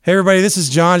Hey everybody, this is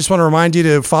John. Just want to remind you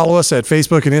to follow us at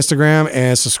Facebook and Instagram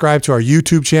and subscribe to our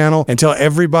YouTube channel and tell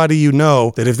everybody you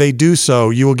know that if they do so,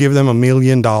 you will give them $1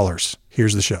 million.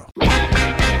 Here's the show.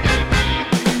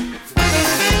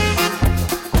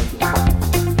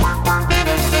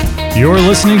 You're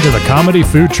listening to the Comedy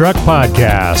Food Truck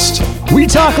Podcast. We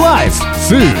talk life,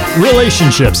 food,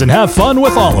 relationships, and have fun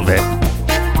with all of it.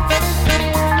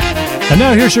 And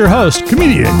now here's your host,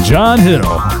 comedian John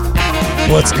Hiddle.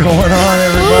 What's going on,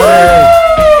 everybody?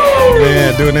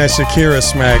 Man, doing that Shakira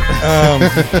smack.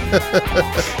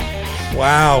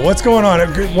 Wow, what's going on?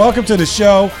 Welcome to the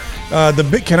show.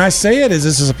 Can I say it? Is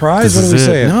this a surprise? What are we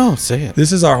saying? No, say it.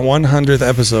 This is our 100th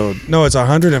episode. No, it's our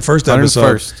 101st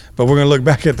episode. 101st. But we're going to look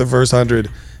back at the first 100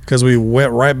 because we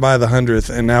went right by the 100th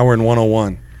and now we're in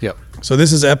 101. Yep. So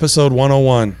this is episode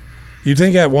 101. You'd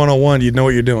think at 101 you'd know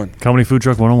what you're doing. Comedy Food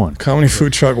Truck 101. Comedy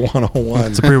Food Truck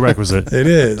 101. It's a prerequisite. It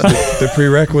is. The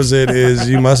prerequisite is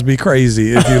you must be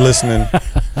crazy if you're listening.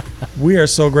 We are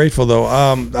so grateful, though.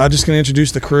 I'm just going to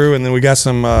introduce the crew, and then we got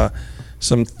some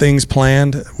things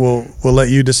planned. We'll let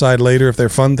you decide later if they're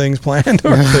fun things planned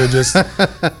or if they're just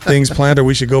things planned, or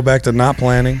we should go back to not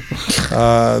planning.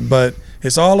 But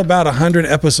it's all about 100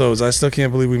 episodes. I still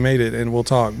can't believe we made it, and we'll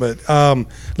talk. But let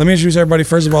me introduce everybody.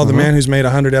 First of all, the man who's made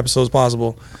 100 episodes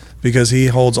possible, because he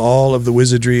holds all of the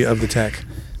wizardry of the tech,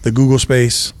 the Google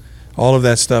space, all of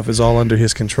that stuff is all under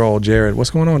his control. Jared, what's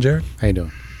going on, Jared? How you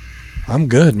doing? I'm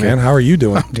good, man. How are you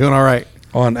doing? I'm doing all right.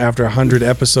 After 100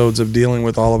 episodes of dealing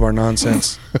with all of our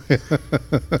nonsense,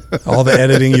 all the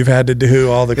editing you've had to do,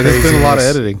 all the craziness. It's been a lot of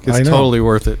editing. It's totally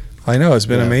worth it. I know. It's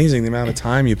been amazing the amount of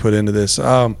time you put into this.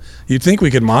 You'd think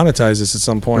we could monetize this at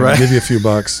some point. Right. I'll give you a few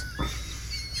bucks.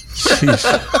 Sheesh.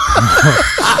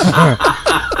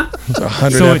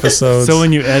 100 episodes. So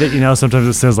when you edit, sometimes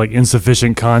it says like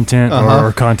insufficient content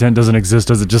or content doesn't exist.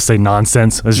 Does it just say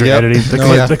nonsense as you're editing?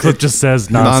 The clip just says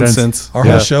nonsense. Our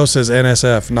whole show says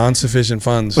NSF, non-sufficient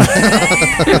funds.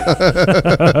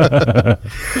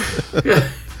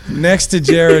 Next to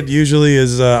Jared usually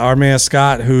is our man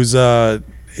Scott, who's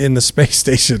in the space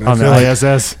station. On the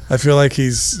ISS. I feel like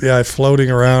he's floating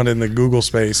around in the Google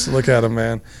space. Look at him,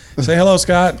 man. Say hello,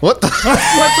 Scott. What? What's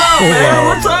up, man?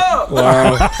 What's up?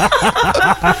 Wow.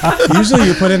 Usually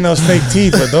you put in those fake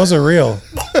teeth, but those are real.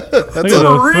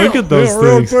 Look at those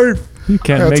things. You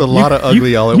can't That's a lot of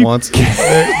ugly all at once. They're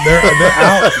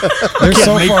out. They're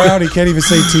so far out he can't even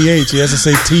say TH. He has to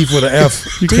say teeth with an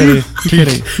F. You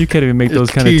can't even make those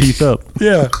kind of teeth up.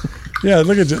 Yeah. Yeah,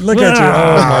 look at you. Oh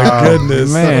my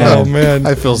goodness. Man. Oh man.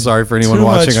 I feel sorry for anyone Too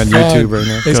watching on much fun. YouTube right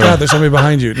now. Hey Scott, there's somebody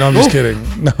behind you. No, I'm just kidding.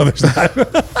 No, there's not.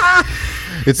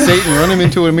 It's Satan. Run him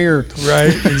into a mirror.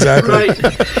 Right, exactly. Right.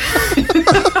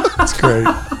 That's great.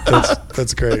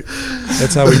 That's great.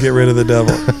 That's how we get rid of the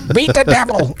devil. Beat the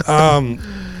devil.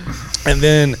 And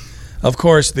then, of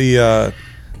course, the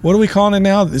what are we calling it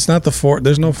now? It's not the four.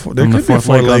 There's no. There could be a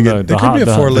four-legged. There could be a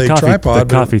four-legged tripod.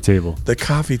 The coffee table. The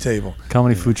coffee table.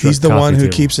 Comedy Food Truck. He's the one who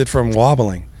table. keeps it from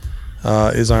wobbling.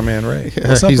 Is our man Ray? Yeah,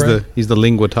 What's up, Ray? he's the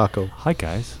lingua taco Hi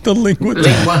guys. The lingua.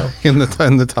 Lingua. in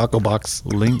the taco box.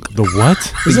 The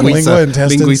what? Isn't lingua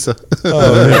intestines? Linguiça.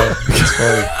 Oh, yeah. It's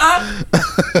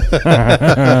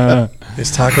funny.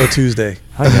 It's Taco Tuesday.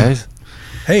 Hi guys.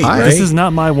 Hey, Ray. This is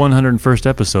not my 101st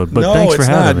episode, but thanks for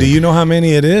having me. Do you know how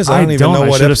many it is? I don't even know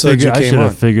what episode you I came should on.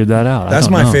 have figured that out. That's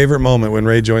my favorite moment when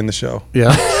Ray joined the show.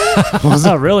 Yeah. Was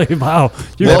that really? Wow.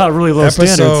 You got really low Episode,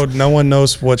 standards. no one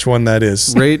knows which one that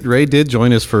is. Ray did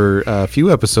join us for a few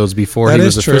episodes before That he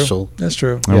is was true. official. That's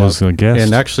true. I was going to guess.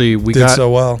 And actually, we Did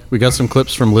so well. got some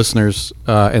clips from listeners,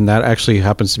 and that actually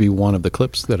happens to be one of the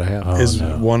clips that I have. Is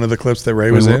one of the clips that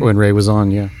Ray was in? When Ray was on,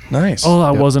 yeah. Nice.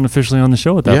 I wasn't officially on the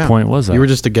show at that point, was I? You were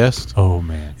just a guest. Oh,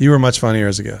 man. You were much funnier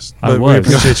as a guest. I But we was.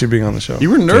 appreciate you being on the show.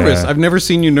 You were nervous. Yeah. I've never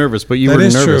seen you nervous, but you That were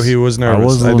is nervous. true. He was nervous. I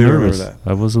was a little do nervous. remember that.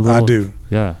 I was a little. I do.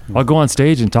 Yeah. I'll go on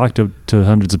stage and talk to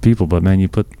hundreds of people, but man, you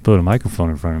put a microphone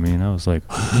in front of me, and I was like,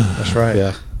 That's right.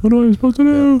 Yeah. what am I supposed to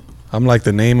do? I'm like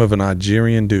the name of an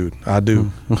Algerian dude. I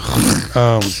do.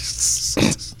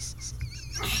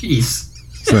 Jeez.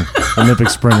 It's an Olympic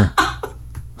sprinter.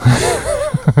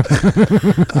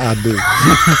 I do.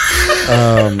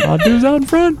 Dude's out in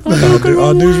front.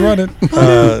 All dudes running.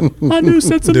 Dude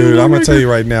sets a Dude, new I'm going to record. tell you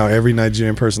right now, every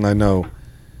Nigerian person I know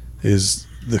is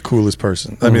the coolest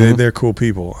person. I mean, they're cool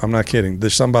people. I'm not kidding.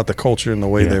 There's something about the culture and the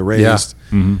way they're raised.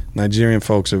 Yeah. Nigerian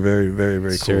folks are very, very,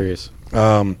 very cool. Serious.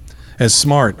 And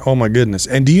smart. Oh, my goodness.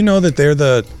 And do you know that they're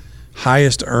the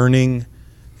highest earning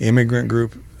immigrant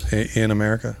group in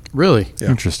America? Really? Yeah.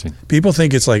 Interesting. People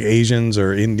think it's like Asians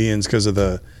or Indians because of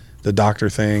the doctor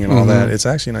thing and all that. It's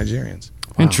actually Nigerians.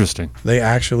 Interesting. They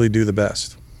actually do the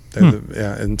best.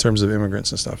 In terms of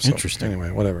immigrants and stuff. So, Interesting.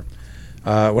 Anyway, whatever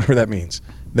that means.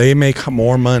 They make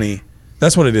more money.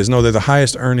 That's what it is. No, they're the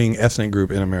highest earning ethnic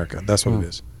group in America. That's what it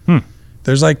is.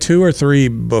 There's like 2 or 3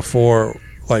 before,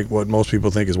 like what most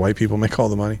people think is white people make all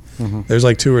the money. There's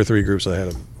like 2 or 3 groups ahead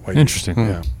of white Interesting.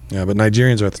 people. Yeah, but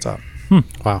Nigerians are at the top.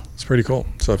 Wow. It's pretty cool.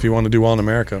 So if you want to do well in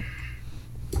America,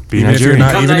 Be even if you're Nigerian. not,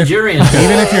 Become even Nigerian.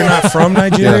 if you're not from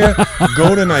Nigeria,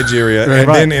 go to Nigeria and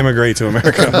Right. then immigrate to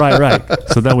America. Right.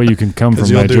 So that way you can come from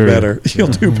You'll Nigeria. do better. You'll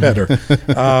do better.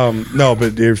 No,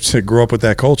 but to grow up with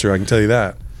that culture, I can tell you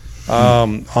that.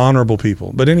 Honorable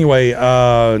people. But anyway,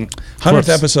 100th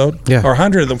episode, Yeah. or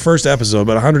 100th, the first episode,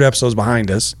 but 100 episodes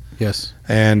behind us. Yes.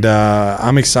 And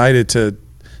I'm excited to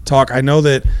talk. I know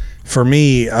that for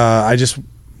me, I just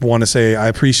want to say I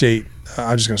appreciate,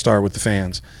 I'm just going to start with the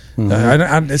fans.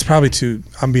 It's probably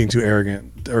I'm being too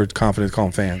arrogant or confident to call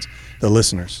them fans, the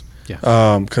listeners.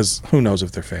 Yeah. Because who knows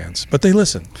if they're fans, but they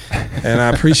listen, and I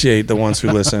appreciate the ones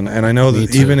who listen. And I know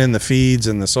that even in the feeds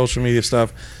and the social media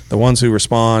stuff, the ones who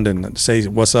respond and say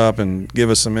what's up and give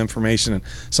us some information and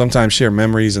sometimes share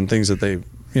memories and things that they,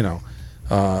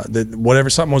 that whatever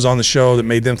something was on the show that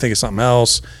made them think of something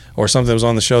else, or something that was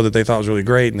on the show that they thought was really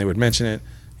great and they would mention it.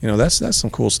 That's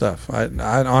some cool stuff. I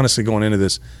honestly, going into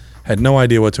this, had no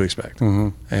idea what to expect.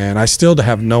 And I still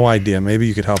have no idea. Maybe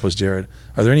you could help us, Jared.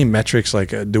 Are there any metrics,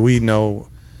 like do we know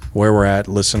where we're at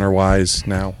listener-wise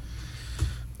now?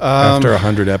 After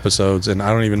 100 episodes, and I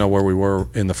don't even know where we were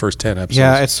in the first 10 episodes.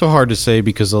 Yeah, it's so hard to say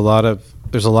because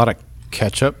there's a lot of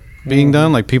catch-up being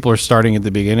done. Like people are starting at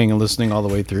the beginning and listening all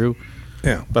the way through.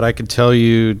 Yeah. But I could tell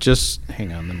you, just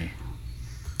hang on, let me.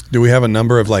 Do we have a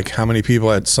number of like how many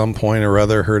people at some point or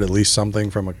other heard at least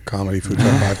something from a comedy food truck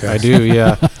podcast? I do,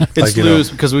 yeah. It's Like, loose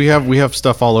because we have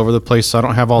stuff all over the place, so I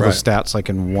don't have all the Right. stats like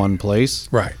in one place.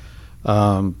 Right.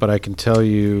 But I can tell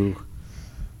you,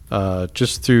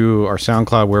 just through our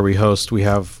SoundCloud where we host, we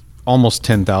have almost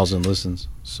 10,000 listens.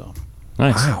 So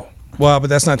Nice. Wow. Well, but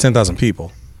that's not 10,000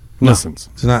 people. Listens.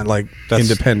 It's not like That's-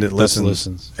 independent that's listens.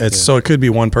 listens, It's yeah. so it could be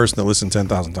one person that listened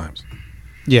 10,000 times.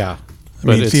 yeah, I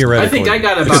mean, I theoretically. think I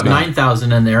got about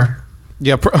 9,000 in there.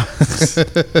 yeah.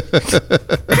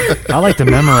 I like to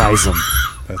memorize them.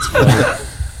 That's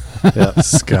funny.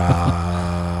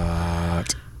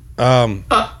 Scott. But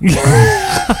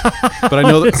I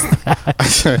know that.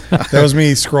 That was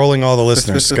me scrolling all the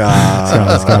listeners.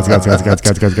 Scott.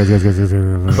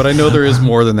 But I know there is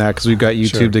more than that because we've got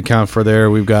YouTube to account for there.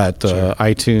 We've got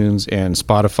iTunes and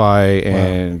Spotify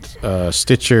and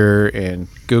Stitcher and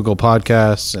Google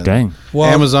Podcasts and Dang. Well,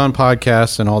 Amazon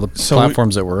Podcasts and all the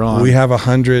platforms that we're on. We have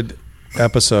 100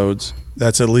 episodes.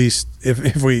 That's at least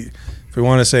if we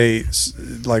want to say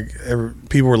like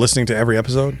people were listening to every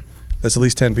episode. That's at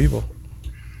least 10 people.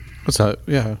 What's that?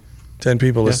 Yeah. 10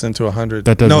 people listening to 100.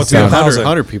 That doesn't no, it's sound- 1,000.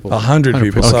 100 people. 100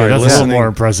 people. Okay, Sorry, that's a little listening more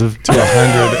impressive. to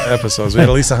 100 episodes. We had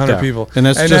at least 100 Yeah. people, And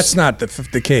that's just- not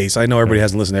the case. I know everybody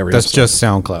hasn't listened to every. That's episode. just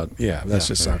SoundCloud. Yeah, that's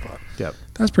just SoundCloud. Yep.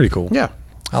 That's pretty cool. Yeah.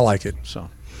 I like it. So.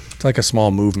 It's like a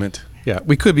small movement. Yeah,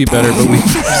 we could be better, but we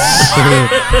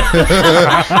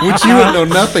which you would know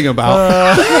nothing about.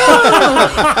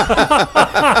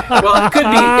 Well, it could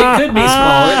be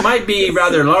small. It might be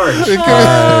rather large.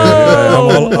 I'm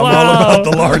all about the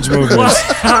large movements.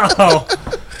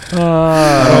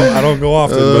 I don't go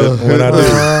often, but when I do,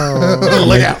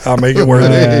 I'll make it worth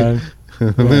it.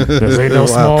 This ain't no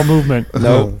small movement.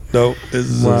 No. This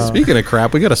is Speaking of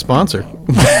crap, we got a sponsor.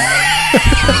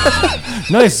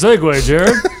 Nice segue,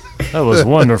 Jared. That was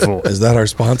wonderful. is that our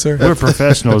sponsor? We're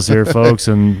professionals here, folks,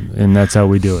 and that's how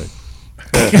we do it.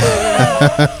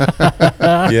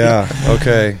 Yeah.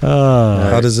 Okay.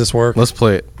 How does this work? Let's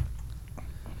play it.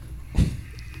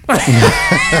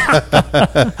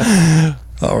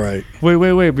 All right.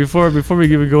 Wait. Before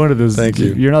we even go into this, Thank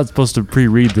you. You're not supposed to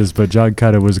pre-read this, but John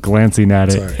kind of was glancing at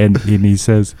it, Sorry. and he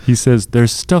says,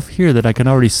 "There's stuff here that I can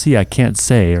already see. I can't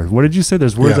say." Or what did you say?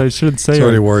 There's words Yeah. I shouldn't say. There's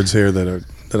already or, words here that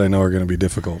I know are going to be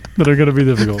difficult. that are going to be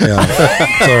difficult. Yeah.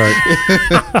 It's all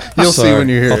right. You'll see when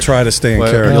you hear I'll it. try to stay in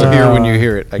Well, character. you'll hear when you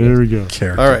hear it. I There guess. we go.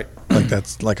 Character. All right.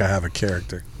 Like I have a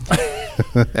character.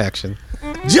 Action.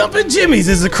 Jumpin' Jimmy's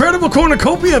is a credible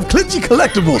cornucopia of glitchy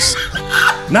collectibles.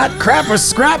 Not crap or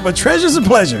scrap, but treasures and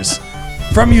pleasures.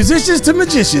 From musicians to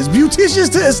magicians,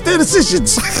 beauticians to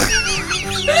aestheticians.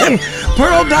 And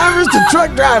pearl divers to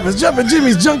truck drivers, Jumpin'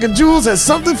 Jimmy's Junk and Jewels has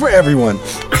something for everyone.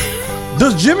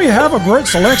 Does Jimmy have a great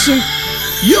selection?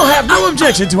 You'll have no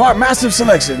objection to our massive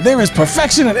selection. There is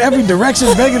perfection in every direction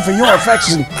begging for your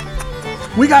affection.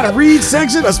 We got a reed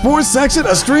section, a sports section,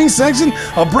 a string section,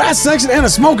 a brass section, and a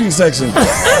smoking section.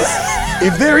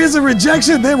 If there is a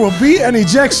rejection, there will be an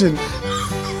ejection.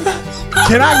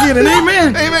 Can I get an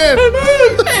amen? Amen.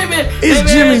 Is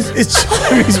Jimmy's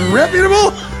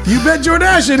reputable? You bet your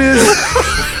dash it is.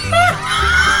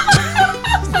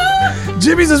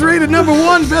 Jimmy's is rated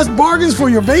 #1 best bargains for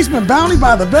your basement bounty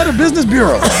by the Better Business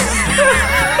Bureau.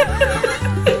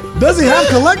 Does he have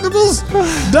collectibles?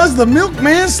 Does the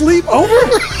milkman sleep over?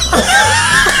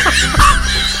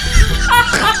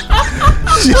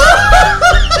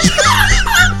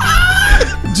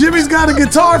 Jimmy's got a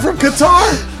guitar from Qatar,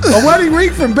 a wedding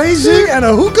ring from Beijing, and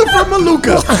a hookah from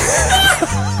Maluka.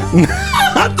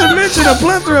 Not to mention a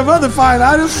plethora of other fine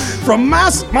items from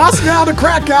Moscow to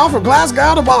Krakow, from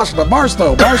Glasgow to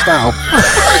Barstow.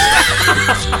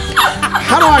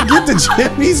 How do I get to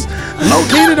Jimmy's?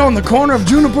 Located on the corner of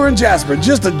Juniper and Jasper,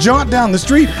 just a jaunt down the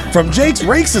street from Jake's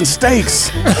Rakes and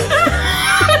Steaks.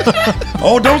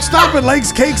 Oh, don't stop at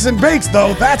Lake's Cakes and Bakes,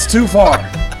 though. That's too far.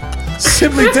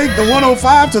 Simply take the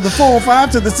 105 to the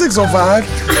 405 to the 605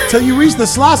 till you reach the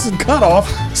Slauson cutoff.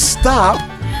 Stop.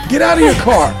 Get out of your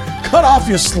car. Cut off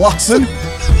your Slauson.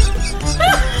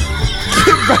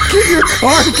 Get back in your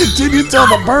car and continue till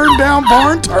the burned down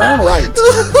barn. Turn right.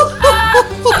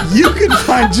 You can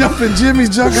find Jumpin' Jimmy's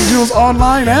Junk and Jewels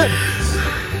online at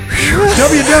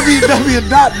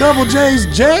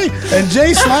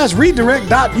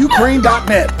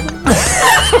www.doublejsj&j/redirect.ukraine.net.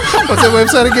 What's that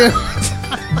website again?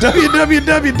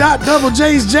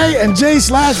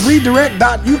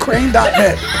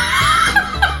 www.doublejsj&j/redirect.ukraine.net.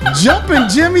 Jumpin'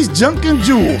 Jimmy's Junk and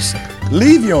Jewels.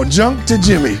 Leave your junk to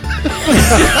Jimmy.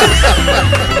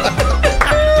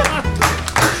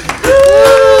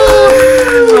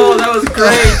 Oh, that was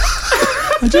great.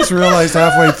 I just realized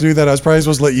halfway through that I was probably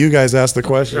supposed to let you guys ask the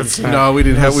questions. No, we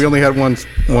didn't have. We only had one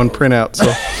printout. So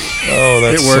Oh,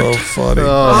 that's it worked. so funny.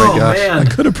 Oh my gosh! Man. I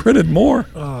could have printed more.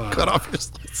 Cut off your.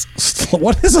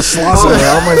 What is a Slauson?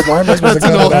 Why am I supposed to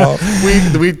cut it off?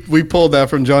 We pulled that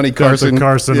from Johnny Carson. The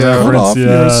Carson Yeah. reference. Off your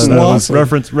Yeah, that was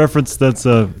Slauson. reference. That's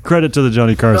a credit to the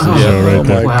Johnny Carson show Oh right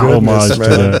there. my Homage goodness,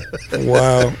 to man. that.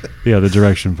 Wow. Yeah, the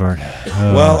direction part.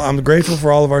 Well, I'm grateful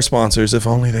for all of our sponsors. If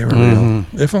only they were real.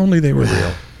 If only they were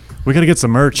real. We got to get some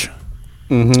merch.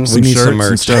 Mm-hmm. Some need shirts some merch.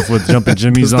 and stuff with Jumpin'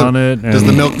 Jimmy's on it. Does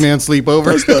the milkman sleep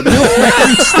over? Does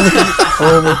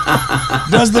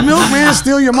the milkman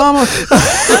steal your mama?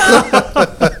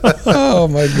 Oh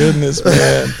my goodness,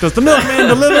 man. Does the milkman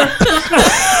deliver?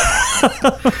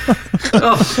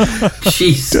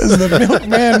 Jeez. Does the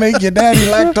milkman make your daddy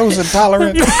lactose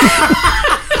intolerant?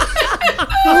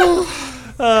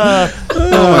 Oh my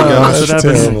gosh! That's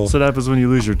terrible. So that happens when you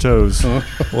lose your toes.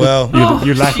 Well,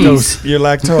 Your lactose. your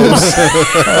lactose.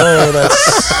 Oh,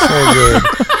 that's so good.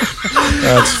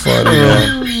 That's funny,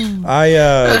 man.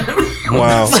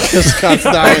 Wow. Scott's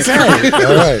dying.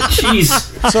 All right. Jeez.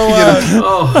 So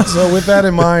with that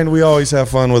in mind, we always have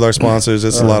fun with our sponsors.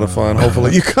 It's a lot of fun.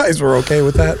 Hopefully you guys were okay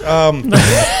with that.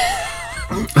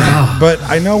 But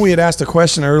I know we had asked a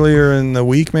question earlier in the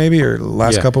week, maybe, or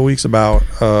last couple of weeks about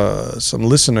some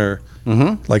listener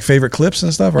like favorite clips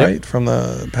and stuff, right? From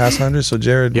the past 100. So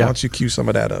Jared, why don't you cue some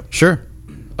of that up? Sure.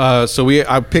 So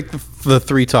I picked the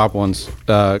three top ones.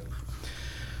 The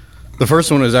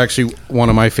first one is actually one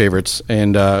of my favorites,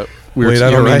 and Wait, I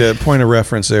don't need a point of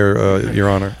reference there, Your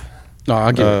Honor. No,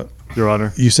 I'll give it. Your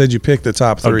Honor. You said you picked the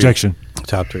top three. Objection.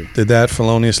 Top three. Did that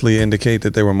feloniously indicate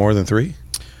that there were more than three?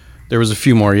 There was a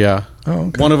few more, yeah. Oh,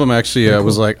 okay. One of them actually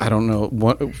was like, I don't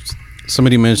know.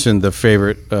 Somebody mentioned the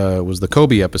favorite was the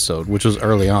Kobe episode, which was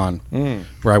early on,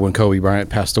 right when Kobe Bryant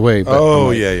passed away. But Oh, I'm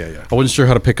like, yeah. I wasn't sure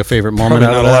how to pick a favorite moment Probably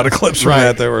out not of a that. lot of clips from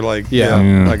that were like, Yeah.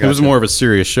 I It got was you. more of a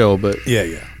serious show, but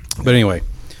Yeah. But anyway,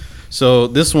 so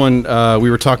this one we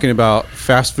were talking about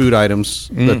fast food items,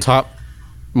 the top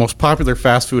most popular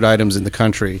fast food items in the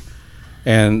country,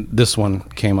 and this one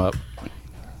came up.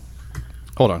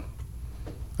 Hold on,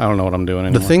 I don't know what I'm doing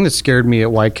anymore. The thing that scared me at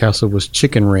White Castle was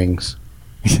chicken rings.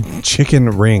 Chicken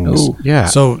rings. Ooh, yeah.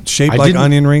 So shaped I like didn't-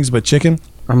 onion rings, but chicken?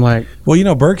 I'm like, Well, you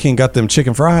know, Burger King got them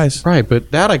chicken fries. right,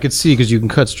 but that I could see because you can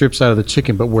cut strips out of the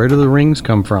chicken, but where do the rings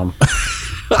come from?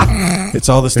 It's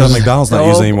all the stuff McDonald's not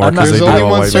using anymore I'm not- because they There's do only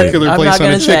all one white meat. circular I'm place not on a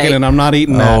gonna chicken, say. and I'm not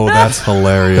eating that. Oh, that's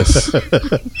hilarious.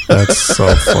 That's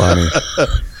so funny.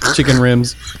 Chicken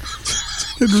rims.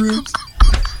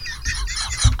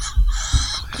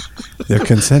 They're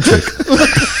concentric.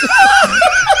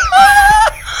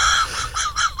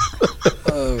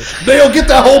 They'll get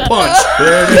that whole punch.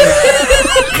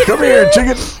 Come here,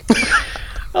 chicken.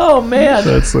 Oh man,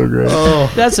 That's so great.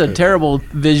 that's a terrible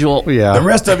visual. Yeah. The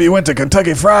rest of you went to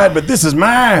Kentucky Fried, but this is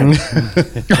mine.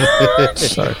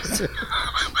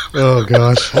 Oh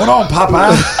gosh. Hold on,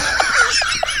 Popeye.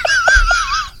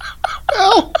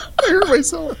 Ow! I hurt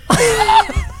myself.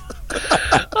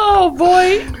 Oh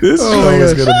boy! This show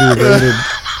is going to be rated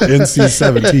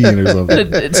NC-17 or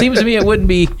something. It seems to me it wouldn't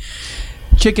be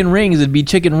chicken rings. It'd be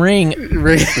chicken ring.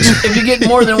 If you get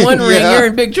more than one ring, you're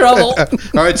in big trouble. All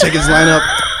right, chickens, line up.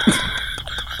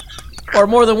 Or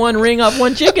more than one ring off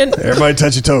one chicken. Everybody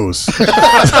touch your toes. We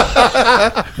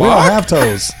all have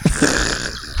toes.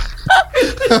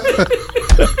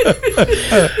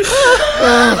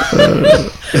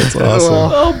 That's awesome.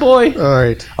 Oh boy! All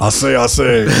right. I say.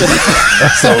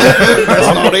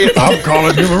 I'm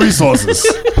calling human resources.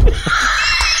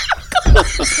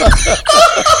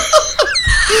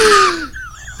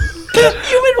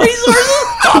 Human resources.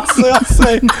 I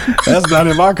say. That's not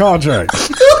in my contract.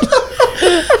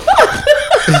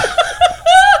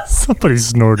 Somebody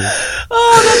snorted.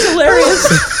 Oh, that's hilarious.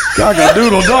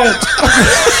 Cock-a-doodle don't.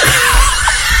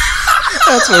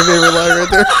 That's my favorite line right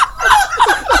there.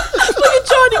 Look at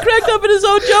John. He cracked up in his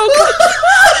own joke.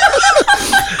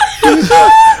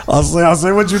 I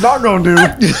say what you're not gonna do.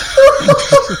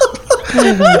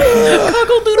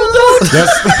 Cockle-doodle don't.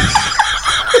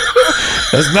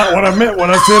 That's not what I meant when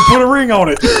I said put a ring on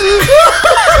it.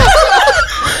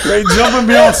 Great jumping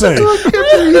Beyonce.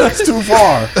 That's too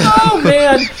far. Oh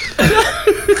man!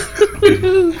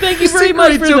 Thank you very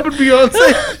much for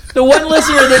Beyonce. the one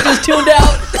listener that just tuned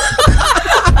out.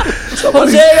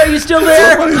 Jose, are you still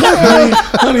there?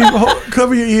 Honey,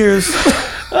 cover your ears.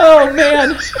 Oh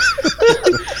man!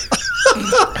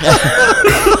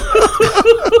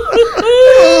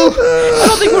 I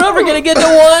don't think we're ever gonna get to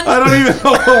one. I don't even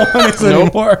know what one is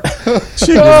anymore.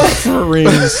 Chicken for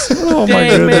rings. Oh my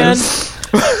Dang, goodness.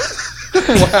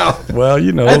 Wow. Well,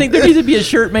 you know. I think there needs to be a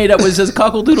shirt made up with says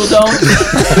cockle doodle don't. do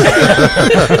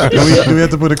we have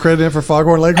to put a credit in for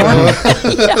Foghorn Leghorn?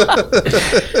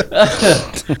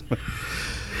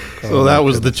 So that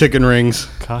was the chicken rings.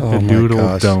 Cock-a-doodle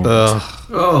gosh. don't.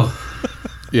 Oh,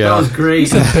 Yeah. that was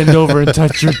great. Bend over and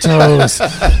touch your toes.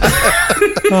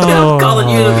 I'm calling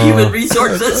you the human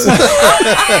resources.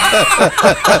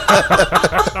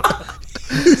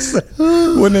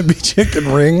 Wouldn't it be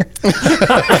chicken ring?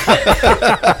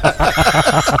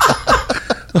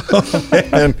 Oh,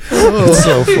 man. That's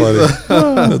so funny.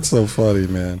 That's so funny,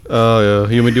 man. Oh, yeah.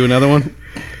 You want me to do another one?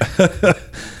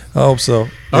 I hope so.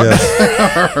 Yeah.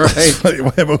 All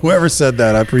right. Whoever said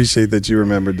that, I appreciate that you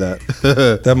remembered that.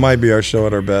 That might be our show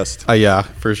at our best. Yeah,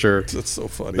 for sure. That's so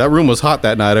funny. That room was hot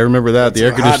that night. I remember that. The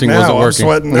air conditioning Hot now. wasn't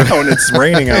working. I'm sweating now and it's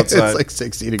raining outside. It's like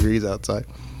 60 degrees outside.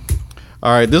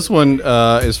 All right, this one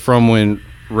is from when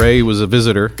Ray was a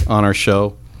visitor on our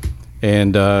show,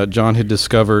 and John had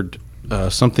discovered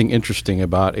something interesting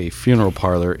about a funeral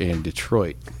parlor in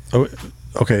Detroit. Oh,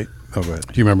 okay. Oh, go ahead.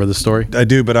 Do you remember the story? I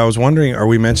do, but I was wondering, are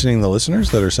we mentioning the listeners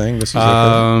that are saying this is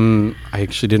I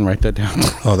actually didn't write that down.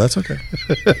 Oh, that's okay.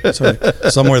 Sorry.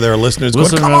 Somewhere there are listeners going,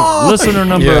 Listener, come on! listener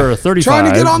number Yeah. 35. Trying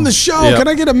to get on the show. Yeah. Can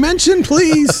I get a mention,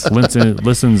 please?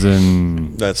 Listens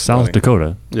in That's South funny.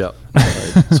 Dakota. Yeah.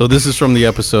 So this is from the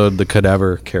episode The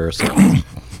Cadaver Carousel.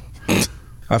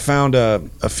 I found a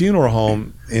funeral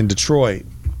home in Detroit,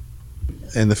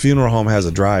 and the funeral home has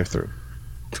a drive-through.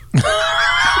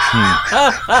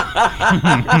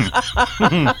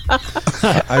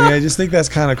 I mean, I just think that's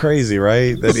kind of crazy,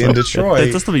 right? That in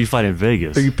Detroit, That's what you find in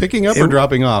Vegas. Are you picking up or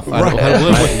dropping off? I don't Right. know.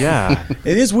 Yeah.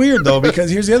 it is weird though, because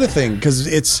here's the other thing, because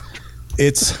it's I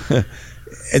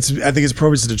think it's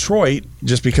appropriate to Detroit,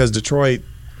 just because Detroit,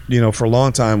 for a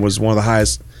long time was one of the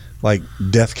highest like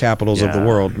death capitals of the Yeah.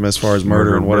 world as far as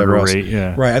murder and whatever else. rate,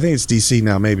 yeah. Right. I think it's DC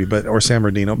now, maybe, or San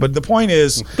Bernardino. But the point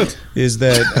is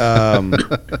that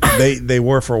they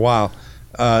were for a while.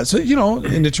 So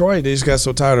in Detroit, they just got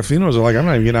so tired of funerals. They're like, I'm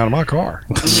not even getting out of my car.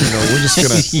 We're just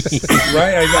gonna.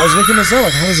 Right. I was looking this up.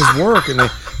 Like, how does this work? And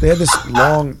they had this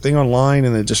long thing online,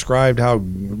 and it described how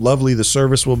lovely the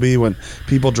service will be when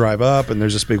people drive up, and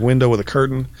there's this big window with a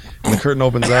curtain, and the curtain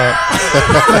opens up.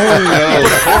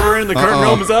 Quarter in, the curtain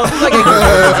opens up.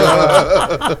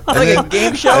 Like a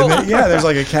game show. And then, there's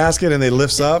like a casket, and they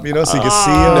lifts up, so you can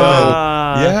see them.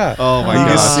 Yeah. Oh, my You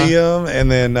can gosh. see them, and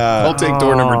then I'll take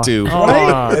door number 2.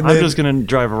 Right? And I'm then- just going to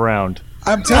drive around.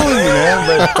 I'm telling you,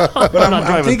 man. But not I'm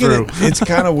driving thinking through. it's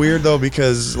kind of weird though,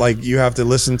 because like you have to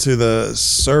listen to the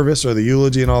service or the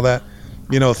eulogy and all that,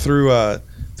 through a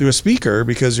speaker,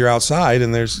 because you're outside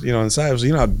and there's inside.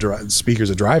 So how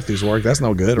speakers at drive-throughs work. That's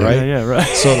no good, right? Yeah, right.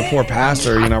 So the poor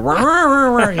pastor, trying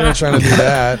to do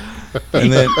that,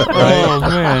 and then right. Oh,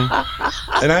 man.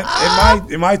 And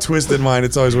in my twisted mind,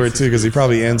 it's always weird too, because he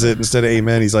probably ends it instead of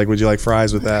amen. He's like, "Would you like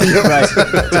fries with that?"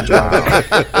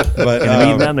 But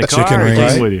Gonna eat that in the car chicken or rings.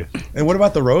 take it with you? And what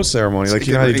about the rose ceremony? Like,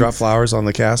 how you drop flowers on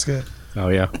the casket? Oh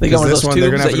yeah. They got one of This those one, they're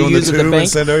tubes gonna have that to go you in the use at the tube and bank.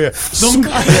 send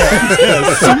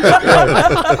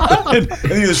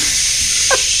and he just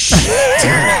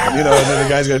and then the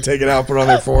guy's gonna take it out, put it on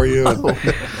there for you. And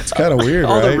it's kind of weird,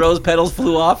 All right? the rose petals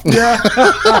flew off. Yeah.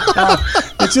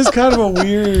 It's just kind of a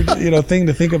weird, thing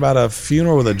to think about a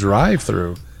funeral with a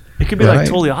drive-through. It could be Right. like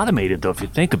totally automated though if you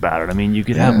think about it. I mean, you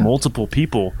could have multiple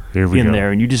people Here we in go.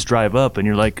 there, and you just drive up, and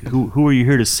you're like, "Who are you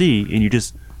here to see?" And you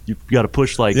got to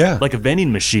push like a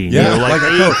vending machine. Yeah, like like a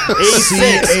A6.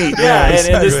 C8. Yeah, and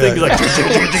this exactly. thing is like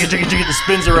it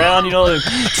spins around.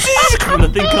 And the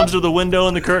thing comes to the window,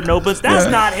 and the curtain opens. That's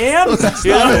not him. That's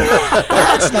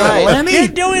Right. Lenny. You're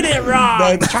doing it wrong.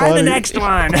 That's Try the funny. next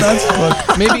one. That's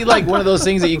fun. Maybe like one of those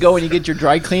things that you go and you get your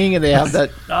dry cleaning and they have that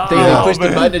thing they push the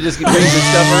man. button and just brings the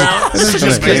stuff around. And there's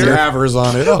just cadavers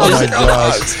on it. Oh my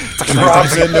gosh.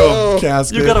 Drops into a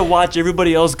casket. You gotta watch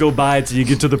everybody else go by until you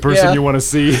get to the person Yeah. you want to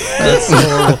see.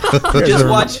 Just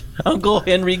watch Uncle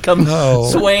Henry come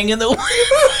swaying in the wind.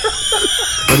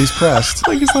 But he's pressed.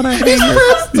 Like it's on a He's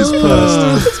pressed.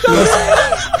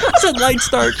 It's a light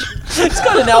starch. It's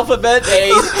got an alphabet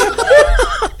A.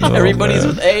 Everybody's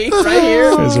with A right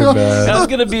here. Guys are bad. That was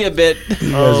gonna be a bit.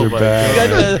 You guys are We bad. got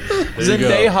the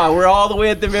Zendeja. We're all the way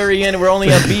at the very end. We're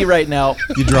only on B right now.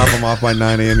 You drop them off by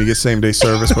 9 a.m. You get same day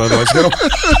service, but otherwise you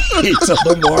gotta eat till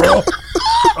tomorrow.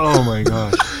 Oh my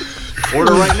gosh.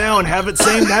 Order right now and have it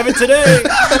today.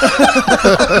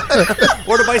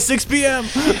 Order by 6 p.m.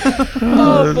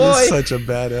 Oh boy. It's such a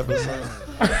bad episode.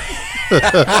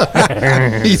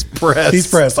 He's pressed. He's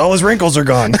pressed. All his wrinkles are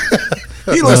gone.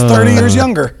 He looks 30 years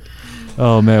younger.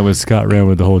 Oh man, when Scott ran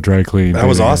with the whole dry clean. That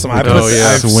was awesome.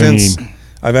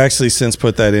 I've actually since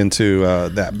put that into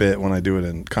that bit when I do it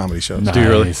in comedy shows. Nice. Do you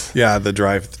really? Yeah, the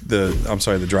dry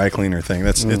cleaner thing.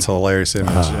 It's hilarious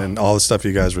image and all the stuff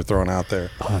you guys were throwing out there.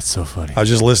 Oh, that's so funny. I was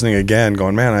just listening again,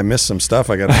 going, man, I missed some stuff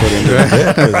I got to put into the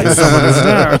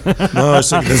bit. No,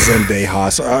 it's like the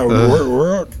Zendejas.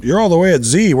 You're all the way at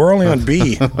Z. We're only on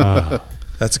B.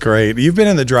 That's great. You've been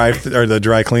in the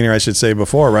dry cleaner, I should say,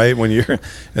 before, right? When you're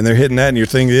and they're hitting that, and your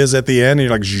thing is at the end, and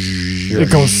you're like,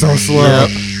 It goes so slow.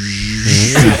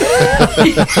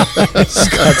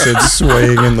 Scott said,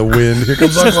 swaying in the wind. Here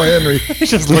comes Uncle Henry. He's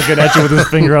just looking at you with his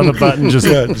finger on the button. Just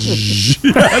Exactly.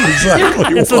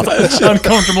 it's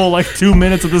uncomfortable. Like 2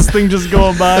 minutes of this thing just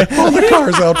going by. All the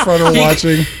cars out front are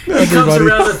watching. He comes Everybody.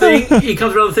 around the thing. He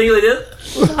comes around the thing like this.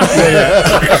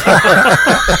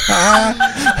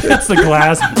 It's the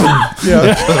glass.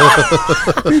 Yeah.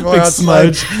 People Big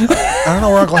outside. smudge. I don't know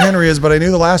where Uncle Henry is, but I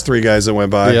knew the last 3 guys that went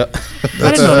by. Yeah.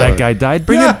 I didn't know that guy died.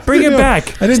 Bring it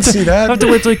back. I didn't see that. I have to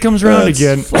wait till he comes around That's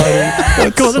again.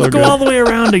 Let's go all the way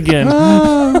around again.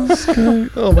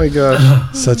 Oh my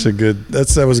gosh. Such a good.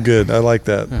 That was good. I like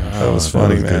that. That was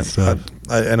funny, was man. good stuff.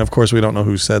 And of course, we don't know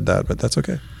who said that, but that's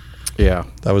okay. Yeah.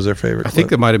 That was their favorite. I think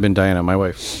that clip. might have been Diana, my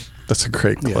wife. That's a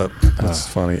great clip. That's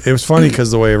funny. It was funny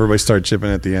because the way everybody started chipping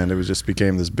at the end, it was just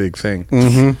became this big thing.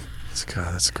 Mm-hmm.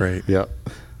 God, that's great. Yeah.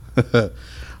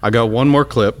 I got one more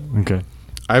clip. Okay.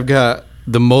 I've got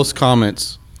the most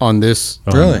comments on this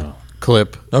Really?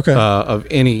 clip Okay. of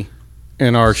any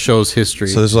in our show's history.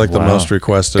 So this is like the Wow. most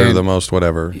requested or And- the most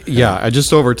whatever. yeah,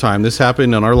 just over time. This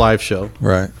happened on our live show.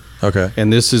 Right. Okay.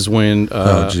 And this is when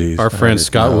geez. our friend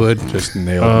Scott Wood just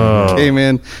nailed me. came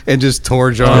in and just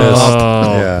tore John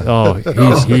up. Yeah. Oh, he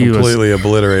was. Completely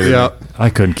obliterated. Yeah. I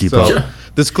couldn't keep So up.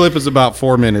 this clip is about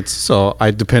 4 minutes. So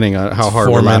depending on how hard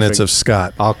 4 we're minutes laughing, of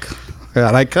Scott.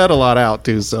 and I cut a lot out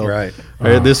too. So Right.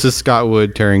 This is Scott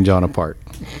Wood tearing John apart.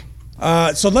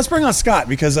 So let's bring on Scott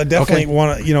because I definitely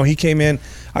want to, he came in.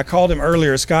 I called him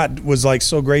earlier. Scott was like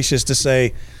so gracious to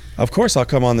say, of course I'll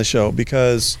come on the show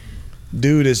because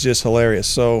dude is just hilarious.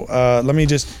 So let me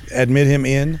just admit him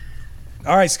in.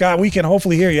 All right, Scott, we can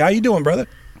hopefully hear you. How you doing, brother?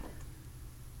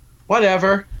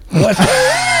 Whatever. What?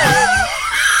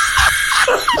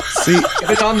 See,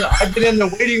 I've been in the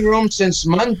waiting room since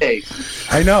Monday.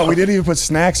 I know. We didn't even put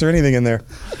snacks or anything in there.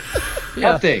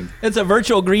 Nothing. It's a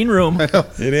virtual green room. It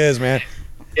is, man.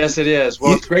 Yes, it is.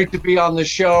 Well, it's great to be on the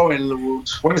show. And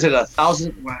what is it?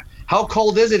 1,000? How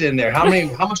cold is it in there? How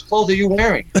much clothes are you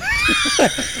wearing?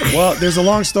 Well, there's a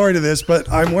long story to this,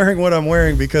 but I'm wearing what I'm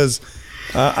wearing because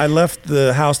I left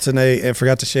the house today and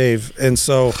forgot to shave, and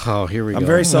so Here we I'm go.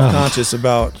 very self-conscious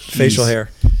about facial hair.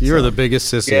 You're the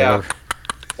biggest sissy Yeah. ever.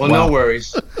 Well, no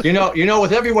worries. You know,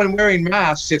 with everyone wearing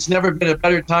masks, it's never been a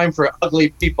better time for ugly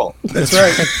people. That's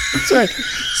right. That's right.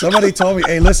 Somebody told me,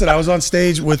 "Hey, listen, I was on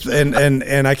stage with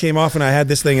and I came off and I had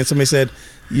this thing, and somebody said,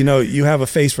 you have a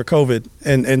face for COVID,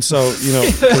 and so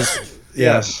 'cause,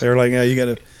 yeah, Yes. they were like, yeah, you got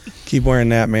to Keep wearing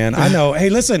that, man. I know. Hey,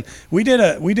 listen, we did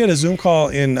a Zoom call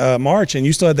in March, and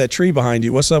you still had that tree behind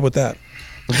you. What's up with that?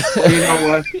 You know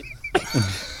what?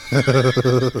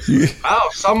 Wow,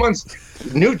 someone's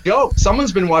new joke.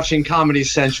 Someone's been watching Comedy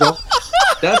Central.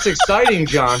 That's exciting,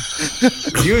 John.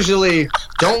 Usually,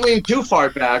 don't lean too far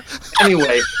back.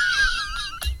 Anyway,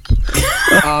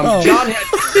 John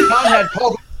had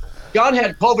COVID. John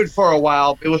had COVID for a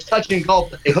while. It was touch and go,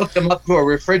 but they hooked him up to a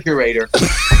refrigerator.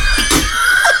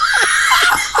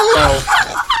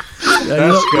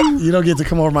 You don't get to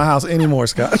come over my house anymore,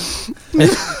 Scott.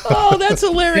 Oh, that's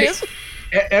hilarious.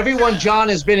 Everyone John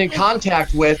has been in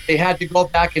contact with, they had to go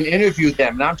back and interview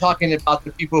them. And I'm talking about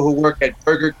the people who work at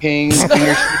Burger King,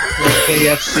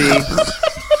 KFC.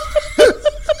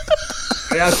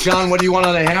 I asked John, what do you want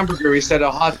on a hamburger? He said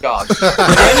a hot dog.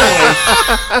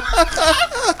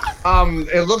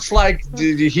 Anyway, it looks like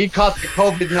he caught the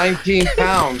COVID-19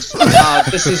 pounds.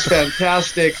 This is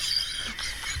fantastic.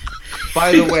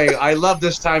 By the way, I love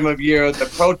this time of year. The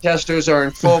protesters are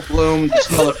in full bloom. The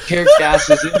smell of tear gas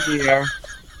is in the air.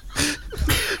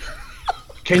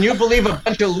 Can you believe a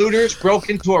bunch of looters broke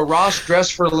into a Ross Dress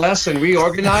for Less and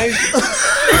reorganized?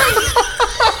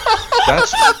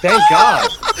 Thank God.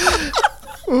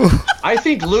 I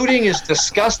think looting is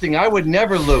disgusting. I would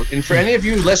never loot. And for any of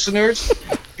you listeners,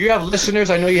 if you have listeners,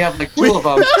 I know you have like 2 of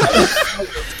them.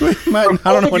 I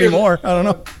don't know anymore. I don't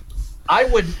know. I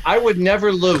would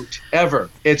never loot, ever.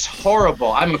 It's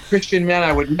horrible. I'm a Christian man.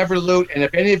 I would never loot. And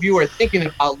if any of you are thinking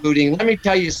about looting, let me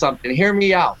tell you something. Hear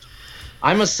me out.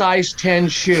 I'm a size 10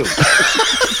 shoe.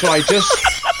 So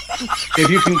if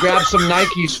you can grab some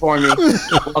Nikes for me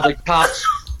while the cops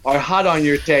are hot on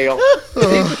your tail.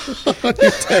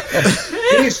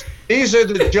 These are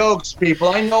the jokes, people.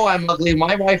 I know I'm ugly.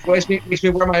 My wife makes me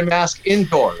wear my mask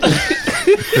indoors.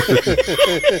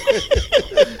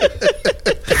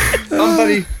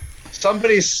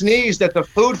 Somebody sneezed at the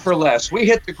Food for Less. We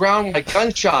hit the ground like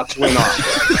gunshots went off.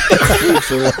 Food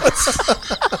for Less.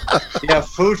 Yeah,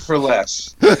 Food for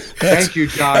Less. Thank you,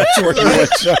 John.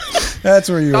 That's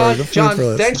where you are. John,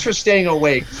 thanks for staying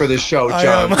awake for the show,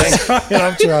 John.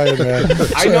 I'm trying, man.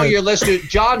 I know you're listening.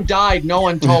 John died. No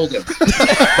one told him.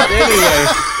 But anyway.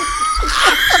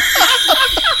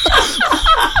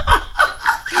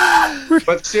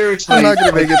 But seriously, I'm not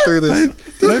going to make it through this.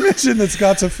 Did I mention that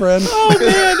Scott's a friend? Oh,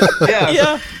 man. Yes.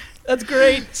 Yeah. That's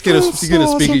great. He's going to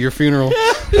speak at your funeral.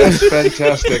 That's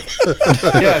fantastic.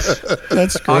 Yes.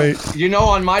 That's great.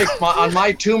 On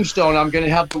my tombstone, I'm going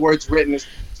to have the words written. It's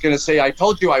going to say, I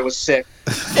told you I was sick.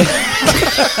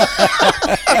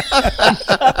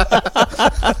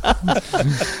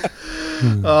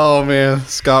 Oh, man.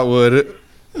 Scott Wood.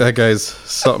 That guy's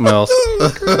something else.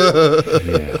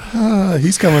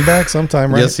 He's coming back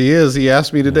sometime, right? Yes, he is. He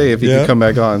asked me today if he could come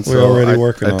back on. We're already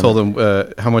working on it. I told him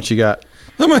how much you got.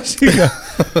 How much you got?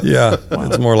 Yeah. Wow.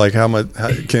 It's more like how much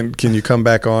can you come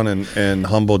back on and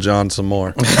humble John some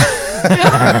more? He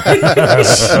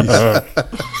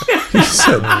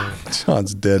said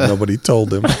John's dead. Nobody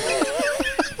told him.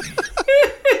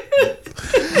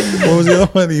 What was the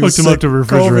other one? He hooked him up to a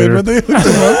refrigerator. COVID, but they hooked him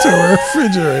up to a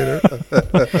refrigerator.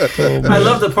 I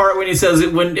love the part when he says,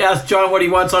 when asked John what he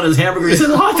wants on his hamburger, he says,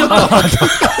 hot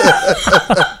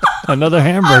dog. Another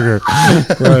hamburger.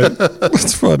 Right.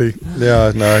 That's funny.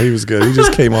 Yeah, no, he was good. He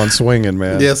just came on swinging,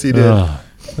 man. Yes, he did. That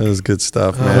was good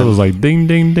stuff, man. It was like ding,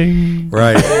 ding, ding.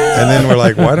 Right. And then we're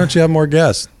like, why don't you have more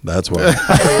guests? That's why.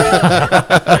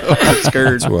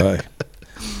 Scared. That's why.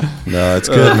 No, it's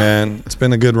good, man. It's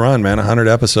been a good run, man. 100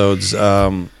 episodes.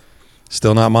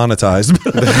 Still not monetized,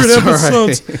 but 100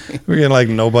 episodes. Right. We're getting like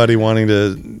nobody wanting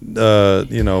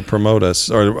to, promote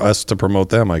us or us to promote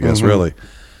them, I guess, really.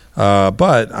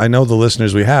 But I know the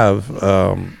listeners we have,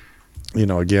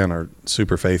 again, are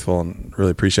super faithful and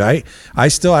really appreciate. I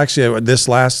still actually within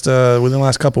the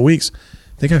last couple of weeks,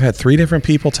 I think I've had 3 different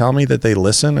people tell me that they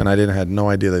listen, and I had no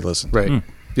idea they listen. Right.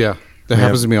 Yeah. That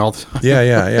happens to me all the time.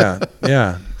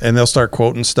 Yeah. And they'll start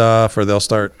quoting stuff, or they'll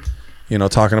start,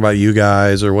 talking about you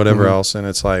guys or whatever else. And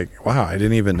it's like, wow, I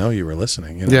didn't even know you were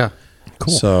listening. Yeah.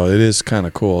 Cool. So it is kind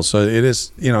of cool. So it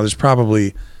is, there's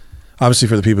probably, obviously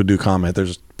for the people who do comment,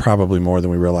 there's probably more than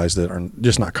we realize that are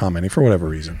just not commenting for whatever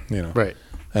reason, Right.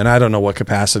 And I don't know what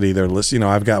capacity they're listening.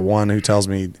 I've got one who tells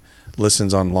me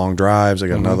listens on long drives. I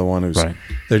got another one who's,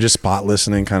 they're just spot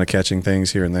listening, kind of catching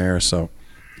things here and there. So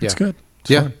it's good.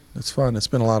 Fun. It's fun. It's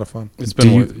been a lot of fun.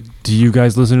 Do you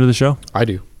guys listen to the show? I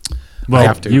do. Well, I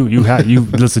have to. You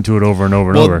listen to it over and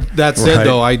over and over. That said,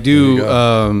 though, I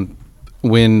do.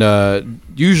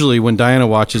 Usually when Diana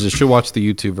watches it, she'll watch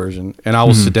the YouTube version, and I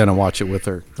will sit down and watch it with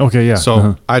her. Okay, yeah.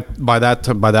 So by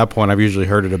that point, I've usually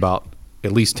heard it about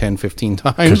at least 10, 15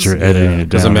 times. Because you're editing it down.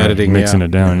 Because I'm editing, mixing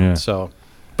it down, yeah. So,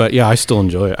 but yeah, I still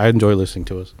enjoy it. I enjoy listening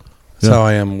to us. That's how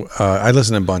I am. I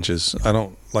listen in bunches. I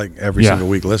don't like every single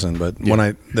week listen, but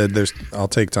when I'll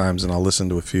take times and I'll listen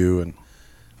to a few and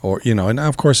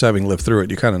of course, having lived through it,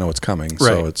 you kind of know what's coming. Right.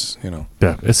 So it's,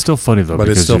 Yeah, it's still funny, though. But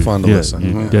it's still fun to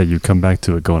listen. You come back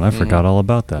to it going, I forgot all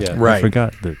about that. Yeah. Right. I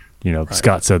forgot that,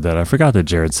 Scott said that. I forgot that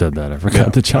Jared said that. I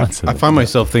forgot that John said that. I find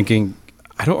myself thinking,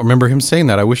 I don't remember him saying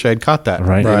that. I wish I had caught that.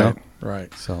 Right.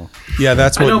 Right. So, yeah,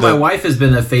 that's what I know my wife has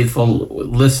been a faithful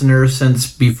listener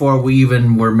since before we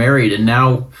even were married. And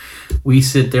now we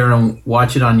sit there and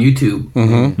watch it on YouTube.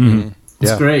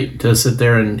 It's great to sit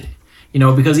there and,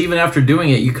 because even after doing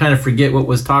it, you kind of forget what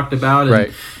was talked about.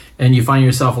 And, and you find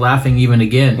yourself laughing even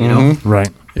again, Right.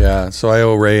 Yeah. So I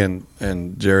owe Ray and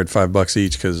Jared $5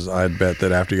 each because I'd bet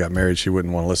that after you got married, she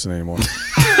wouldn't want to listen anymore.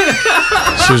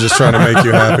 She was just trying to make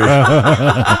you happy.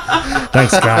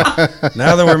 Thanks, Scott.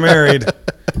 Now that we're married,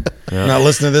 I'm not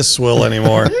listening to this swill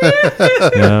anymore. Hey,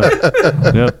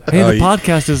 the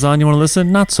podcast is on. You want to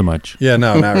listen? Not so much. Yeah,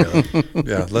 no, not really.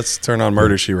 Yeah, let's turn on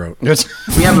Murder, She Wrote.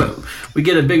 We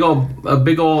get a big old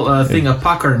thing of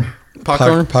popcorn.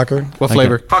 Popcorn? What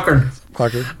flavor? Popcorn.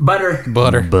 Butter.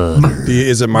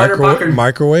 Is it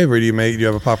microwave or do you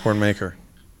have a popcorn maker?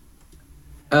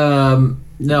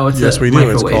 No, it's yes, we do.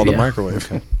 It's called a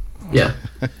microwave. Okay. Yeah.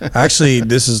 Actually,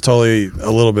 this is totally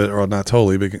a little bit, or not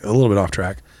totally, but a little bit off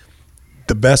track.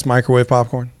 The best microwave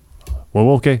popcorn? Well,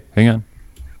 okay. Hang on.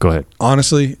 Go ahead.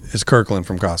 Honestly, it's Kirkland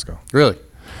from Costco. Really?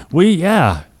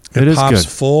 It is pops good.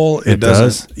 full. It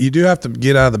does. You do have to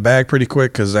get out of the bag pretty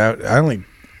quick because I only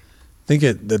think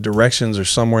the directions are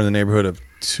somewhere in the neighborhood of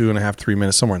 2.5, 3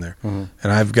 minutes, somewhere in there.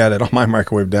 And I've got it on my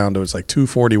microwave down to it's like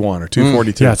 241 or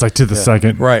 242. Yeah, it's like to the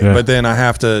second. Right. Yeah. But then I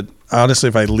have to, honestly,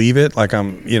 if I leave it like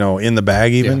I'm, in the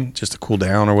bag even, just to cool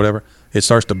down or whatever, it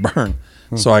starts to burn.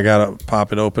 So I got to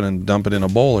pop it open and dump it in a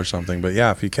bowl or something. But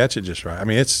yeah, if you catch it just right, I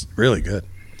mean, it's really good.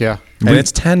 Yeah. And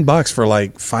it's $10 for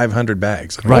like 500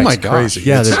 bags. I mean, Right. Oh my gosh. crazy.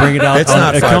 Yeah, they bring it out. It's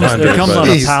not it comes 500, on but-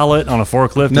 a pallet on a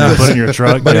forklift and you put it in your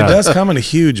truck. But it does come in a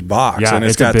huge box, Yeah, and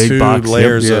it's it's a got big 2 box. Yep.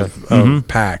 layers Yeah. of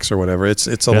packs or whatever. It's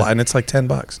a lot, and it's like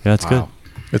 $10. Yeah, it's good.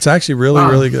 It's actually really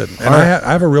really good. And I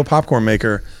have a real popcorn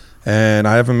maker, and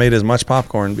I haven't made as much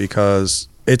popcorn because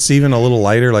it's even a little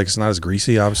lighter. Like it's not as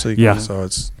greasy, obviously. Yeah. So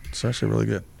it's actually really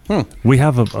good. We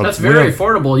have That's very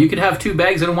affordable. You could have 2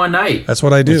 bags in one night. That's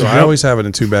what I do. I always have it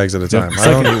in 2 bags at a time. I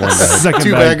don't eat one bag. Second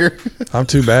 2-bagger. I'm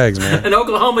 2 bags, man. An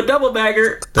Oklahoma double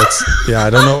bagger. I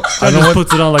don't know. I just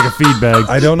puts it on like a feed bag.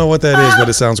 I don't know what that is, but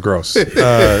it sounds gross.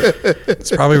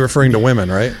 It's probably referring to women,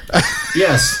 right?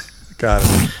 Yes. Got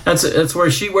it. That's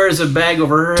where she wears a bag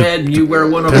over her head and you wear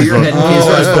one over your head in case Oh,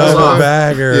 yours a falls double off.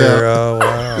 bagger. Yeah. Oh,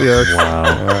 wow. Yeah.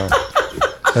 Wow.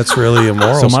 That's really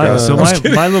immoral. My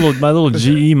little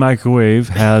GE microwave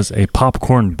has a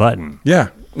popcorn button. Yeah.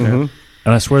 And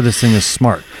I swear this thing is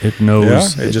smart. It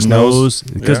knows. Yeah, it just knows.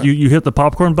 Because you hit the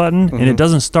popcorn button and it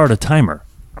doesn't start a timer.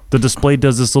 The display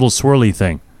does this little swirly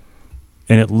thing.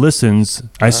 And it listens.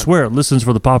 I swear it listens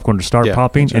for the popcorn to start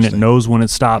popping, and it knows when it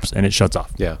stops, and it shuts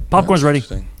off. Yeah. Popcorn's ready.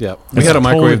 Yeah. We had a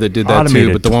microwave that did that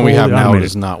too, but the one we have now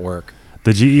does not work.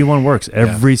 The GE one works.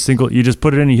 Every single, you just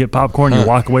put it in, you hit popcorn, you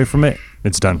walk away from it,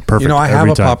 it's done. Perfect. I have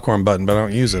every a time. popcorn button, but I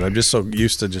don't use it. I'm just so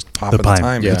used to just popping the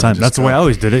time. The time. That's the way I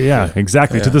always did it. Yeah,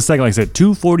 exactly. To the second, like I said,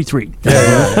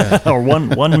 2:43. Or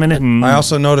 1 minute and. I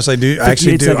also notice I do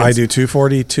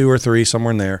 240, 2 or 3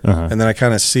 somewhere in there, Uh-huh. and then I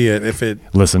kind of see it if it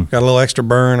got a little extra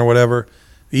burn or whatever.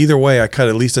 Either way, I cut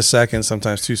at least a second,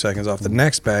 sometimes 2 seconds off the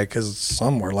next bag because it's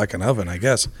somewhere like an oven, I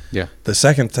guess. Yeah. The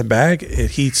second bag,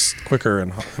 it heats quicker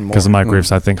and more. Because the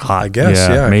microwave's, I think, hot. I guess,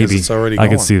 yeah, maybe. it's already I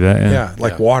going. could see that. Yeah,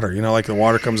 like water. Like the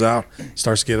water comes out,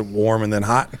 starts to get warm and then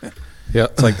hot. Yeah.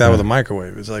 It's like that with a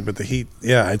microwave. It's like, but the heat,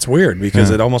 it's weird because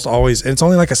it almost always, and it's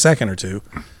only like a second or 2.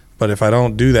 But if I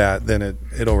don't do that, then it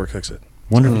overcooks it.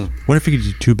 Wonder if you could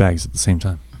do 2 bags at the same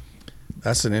time.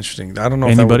 That's an interesting. I don't know.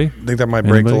 Anybody? I think that might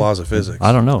break the laws of physics.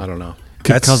 I don't know.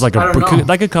 Could cause like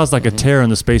that could cause like a tear in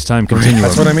the space-time continuum.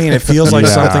 That's what I mean. It feels like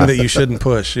something that you shouldn't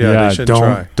push. Yeah, they shouldn't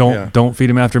try. Don't feed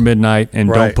them after midnight,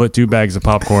 and don't put 2 bags of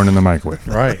popcorn in the microwave.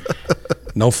 Right.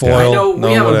 No foil. I know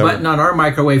we have whatever. a button on our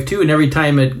microwave too, and every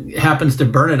time it happens to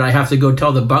burn it, I have to go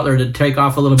tell the butler to take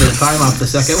off a little bit of time off the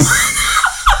second one.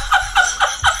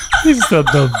 He said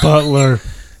the butler.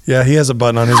 Yeah, he has a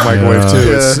button on his microwave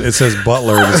too. It says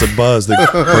Butler, and it's a buzz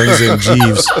that brings in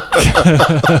Jeeves.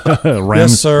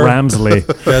 Yes, sir. Ramsley.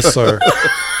 Yes, sir.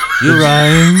 You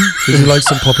Ryan? Would you like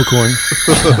some popcorn?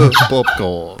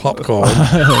 Popcorn. Popcorn.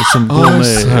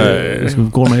 Some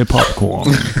gourmet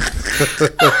popcorn.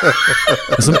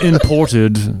 Some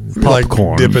imported Like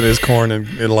popcorn. dipping his corn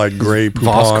in like gray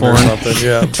Voss poupon or corn. something.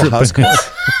 Yeah, Voss corn.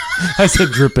 I said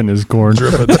dripping his corn.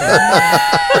 Dripping.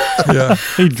 Yeah.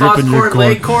 He dripping your Popcorn,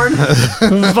 leg corn. If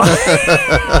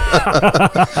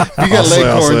you got I'll say, leg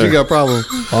I'll corns, say. you got a problem.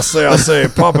 I'll say,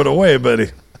 pop it away, buddy.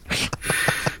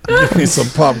 Give me some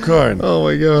popcorn. Oh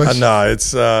my gosh. No,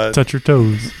 it's Touch your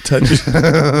toes. touch. All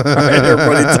right,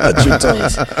 everybody, touch your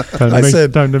toes. I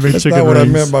said time to make that's chicken not what rings.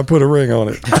 I meant by put a ring on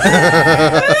it.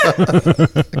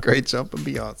 Great jump and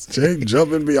Beyonce. Jake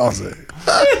jumping Beyonce.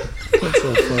 That's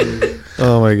so funny.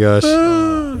 Oh my gosh.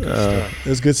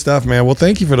 It's good stuff, man. Well,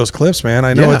 thank you for those clips, man.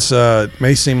 I know Yeah. it's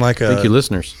may seem like a Thank you,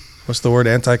 listeners. what's the word,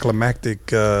 anticlimactic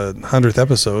 100th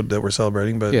episode that we're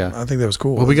celebrating, but Yeah. I think that was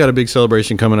cool. Well, we got a big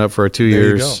celebration coming up for our 2 There you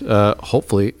years.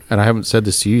 Hopefully, and I haven't said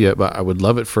this to you yet, but I would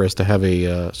love it for us to have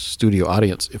a studio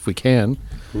audience if we can,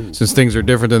 since things are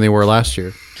different than they were last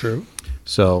year. True.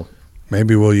 So,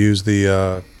 Maybe we'll use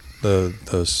the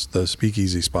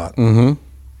speakeasy spot. mm-hmm.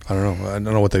 I don't know. I don't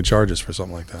know what they charge us for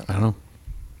something like that. I don't know.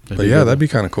 But yeah, that'd be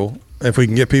kind of cool if we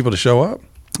can get people to show up.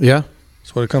 yeah.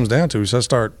 That's what it comes down to. We should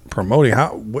start promoting. I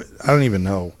don't even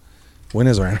know. When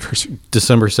is our anniversary?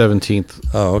 December 17th,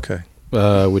 Oh, okay.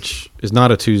 which is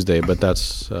not a Tuesday, but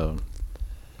that's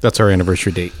our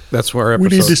anniversary date. That's where our We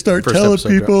need episode- to start first telling episode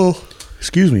dropped. people.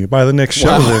 Excuse me. By the next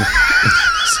show, then.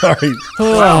 Sorry.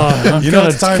 Oh, You know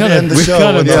it's time to end the show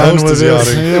when the done host with is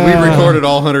this. yawning. Yeah. We recorded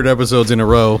all 100 episodes in a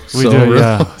row. We so do, we're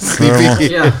yeah.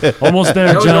 sleepy. Yeah. Almost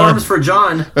there, No John. norms for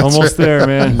John. Almost there,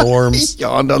 man. Norms.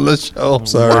 Yawned on the show.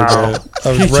 Sorry, man. I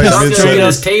was right Just mid John's gonna get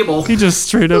sentence. his table. He just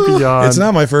straight up yawned. It's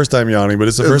not my first time yawning, but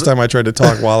it's the first time I tried to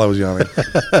talk while I was yawning.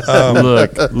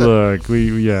 Look.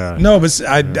 Yeah. No, but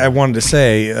I wanted to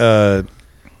say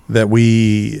that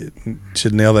we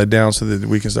should nail that down so that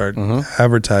we can start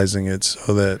advertising it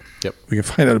so that Yep. we can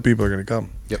find out if people are going to come.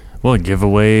 Well,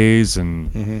 giveaways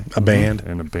and A band.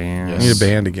 and a band. We need a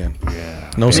band again.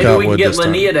 Yeah. No Maybe Scott we can Wood get this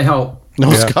time. Linnea to help. No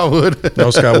Yeah. Scott Wood. No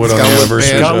Scott Wood on the Scott Wood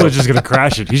anniversary band. Scott show. was just gonna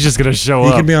crash it. He's just gonna show He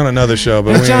up. could be on another show,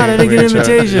 but we John, I didn't get an we ain't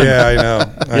trying- invitation. Yeah, I know.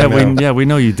 I know. we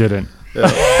know you didn't.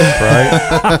 Right?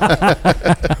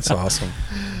 That's awesome.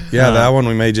 Yeah, that one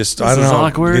we may just, I This don't is know.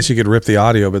 awkward. I guess you could rip the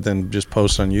audio, but then just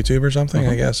post on YouTube or something,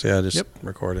 I guess. Yeah, just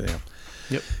record it. Yeah.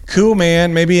 Yep. Cool,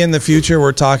 man. Maybe in the future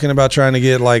we're talking about trying to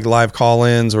get like live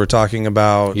call-ins. We're talking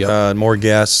about more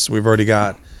guests. We've already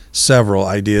got several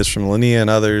ideas from Linnea and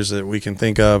others that we can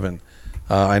think of. And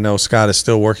I know Scott is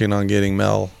still working on getting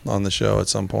Mel on the show at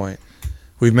some point.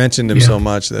 We've mentioned him so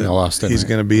much that Mel Austin, he's right?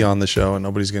 going to be on the show and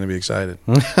nobody's going to be excited.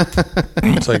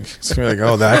 It's going to be like,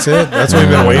 oh, that's it? That's what we've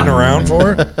been waiting around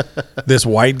for? This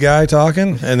white guy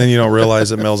talking? And then you don't realize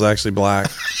that Mel's actually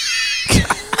black.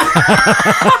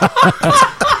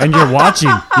 And you're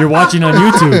watching. You're watching on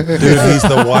YouTube. Dude, he's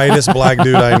the whitest black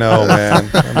dude I know, man.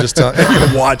 I'm just telling you,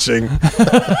 you're watching.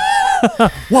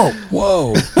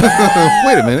 Whoa.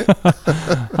 Wait a minute.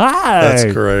 Hi. That's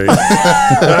great.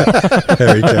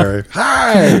 Harry Carey.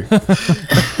 Hi.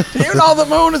 You know the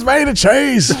moon is made of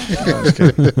cheese.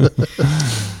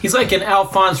 He's like an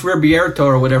Alphonse Ribeiro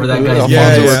or whatever that guy's Alfonso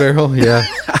yeah. Ribeiro. Yeah.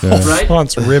 name, right?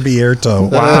 Ponce Ribierto.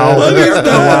 Wow.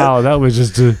 Wow. That was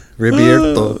just a.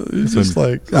 Ribeiro. It's just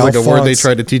like, It's like a word they Alphonse.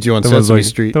 tried to teach you on That was Sesame like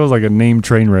Street. that was like a name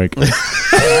train wreck. What's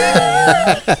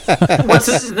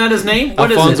his, is that his name?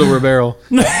 What is Alfonso it? Ribeiro.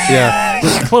 Yeah.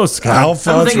 Close, Scott. I don't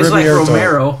Alphonse think it's like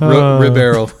Ribierto. Romero.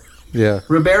 Ribeiro. Yeah.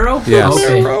 Ribeiro? Yes.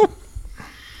 Okay. I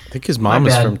think his mom My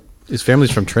is bad. from. His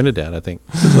family's from Trinidad, I think.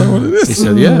 Is that what it is? He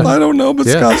said, yeah. I don't know, but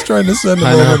Yeah. Scott's trying to send him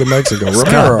I know. over to Mexico. Romero,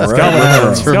 Scott right? would have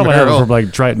Romero. Scott would have it from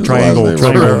like triangle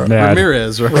Romero. dad.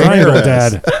 Ramirez, right? Triangle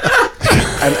Ramirez. dad.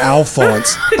 And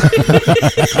Alphonse.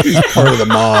 He's part of the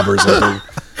mob or something.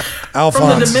 From the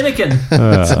Alphonse. Dominican.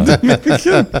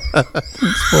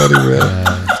 Funny,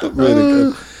 man. Really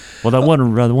good. Well, that one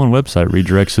website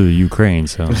redirects to the Ukraine,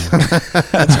 so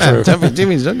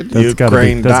Jimmy's that's gotta be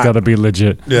Ukraine that's dot- gotta be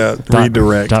legit. Yeah, Dot-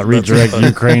 redirect. Dot redirect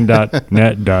Ukraine dot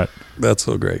net dot That's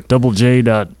so great. double J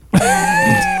dot.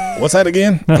 What's that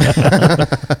again?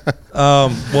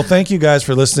 Well, thank you guys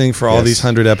for listening for all Yes. these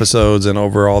 100 episodes and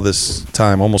over all this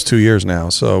time, almost 2 years now.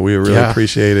 So we really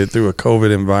appreciate it through a COVID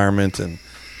environment and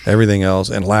everything else,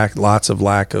 and lots of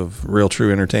lack of real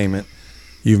true entertainment.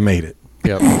 You've made it.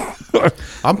 Yep.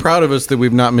 I'm proud of us that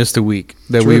we've not missed a week.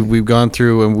 That True. we've gone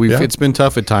through, and Yeah. it's been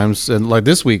tough at times. And like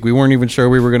this week, we weren't even sure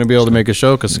we were going to be able to make a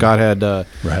show because Scott had Right.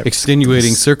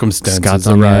 extenuating circumstances. Scott's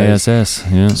on the arise. ISS.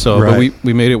 Yeah. So, Right. but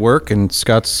we made it work, and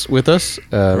Scott's with us,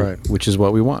 Right. which is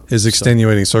what we want. His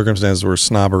extenuating circumstances were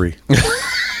snobbery.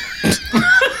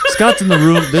 Scott's in the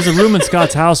room. There's a room in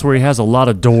Scott's house where he has a lot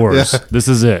of doors. Yeah. This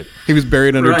is it. He was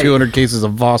buried under Right. 200 cases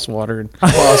of Voss water.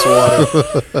 Boss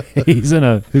water. He's in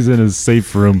his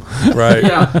safe room. Right.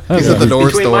 Yeah. He's at the door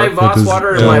Between my store. Voss his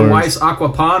water and my doors. wife's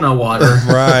Aquapana water.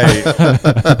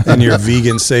 Right. And your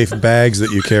vegan safe bags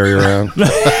that you carry around.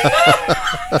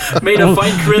 Made of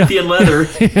fine Corinthian leather.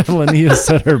 Linnea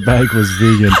said her bag was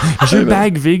vegan. Is your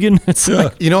bag vegan? It's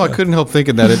like, You know, I couldn't help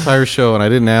thinking that entire show, and I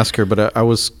didn't ask her, but I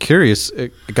was curious.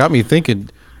 It got me thinking,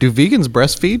 do vegans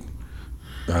breastfeed?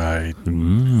 I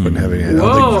wouldn't have any.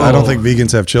 Whoa. I don't think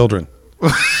vegans have children. I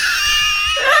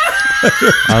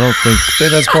don't think I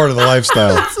think that's part of the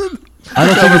lifestyle.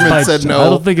 Government said no. I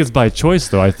don't think it's by choice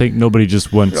though. I think nobody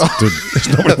just wants to.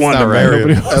 Nobody wants to not right. marry him.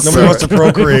 Nobody wants Nobody wants to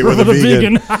procreate with a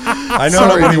vegan. vegan. I know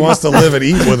nobody wants to live and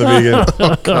eat with a vegan.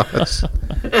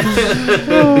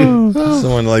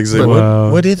 Someone like say,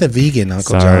 Wow. what is a vegan,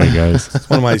 Uncle Sorry, John? guys.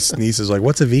 One of my nieces like,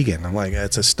 what's a vegan? I'm like,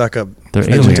 it's a stuck-up They're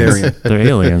vegetarian. aliens. They're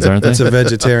aliens, aren't It's they? a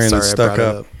vegetarian Sorry, that's I stuck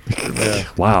brought up. it Yeah.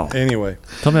 Wow. Anyway,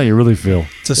 Tell me how you really feel.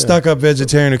 it's a stuck-up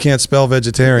vegetarian who can't spell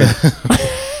vegetarian.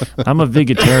 I'm a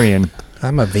vegetarian.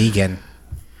 I'm a vegan.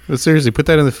 But seriously, put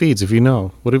that in the feeds if you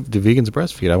know. What if do vegans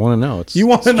breastfeed? I want to know. It's You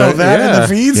want to know that in the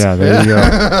feeds? Yeah, there you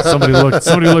go. Somebody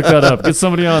look that up. Get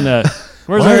somebody on that.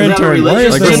 Where's Why our is that a intern?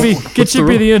 religious Get thing? Chippy, get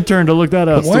Chippy the intern to look that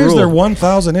up. Why is there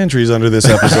 1,000 entries under this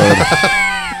episode?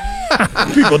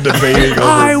 People debating over.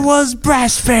 I was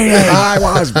breastfeeding. I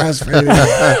was breastfeeding.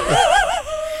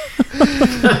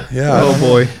 Yeah, I Oh don't know.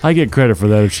 boy. I get credit for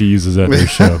that if she uses that in her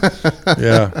show.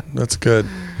 Yeah, that's good.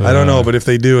 I don't know, but if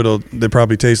they do, they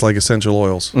probably taste like essential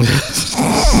oils.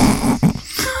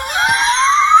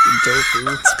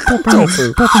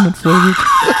 Peppermint flavored.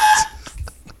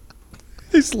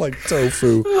 It's like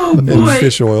tofu boy. and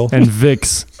fish oil. And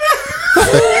Vicks.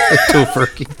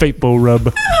 Fapo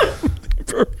rub.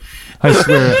 I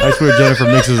swear Jennifer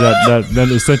mixes that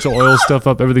essential oil stuff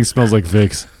up. Everything smells like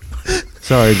Vicks.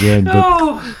 Sorry, Jen, but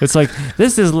Oh, it's like,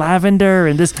 this is lavender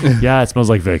and this. Yeah, it smells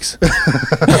like Vicks.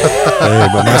 Hey,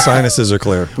 but my sinuses are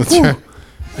clear.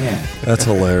 man. That's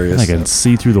hilarious. I can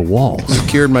see through the walls.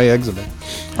 Cured my eczema.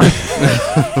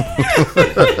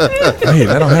 Wait,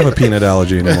 I don't have a peanut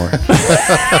allergy anymore. All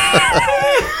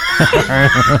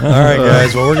right,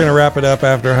 guys. Well, we're going to wrap it up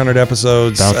after 100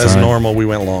 episodes. About As time. normal, we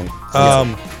went long.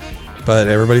 But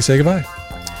everybody say goodbye.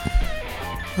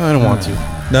 I don't want to.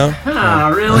 No?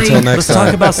 Ah, really? Until next Let's time.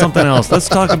 talk about something else. Let's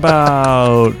talk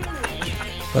about.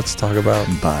 Let's talk about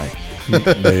Bye.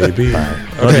 baby.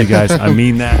 Love you guys. I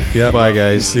mean that. Yep. Bye,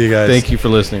 guys. See you guys. Thank you for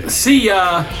listening. See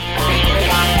ya.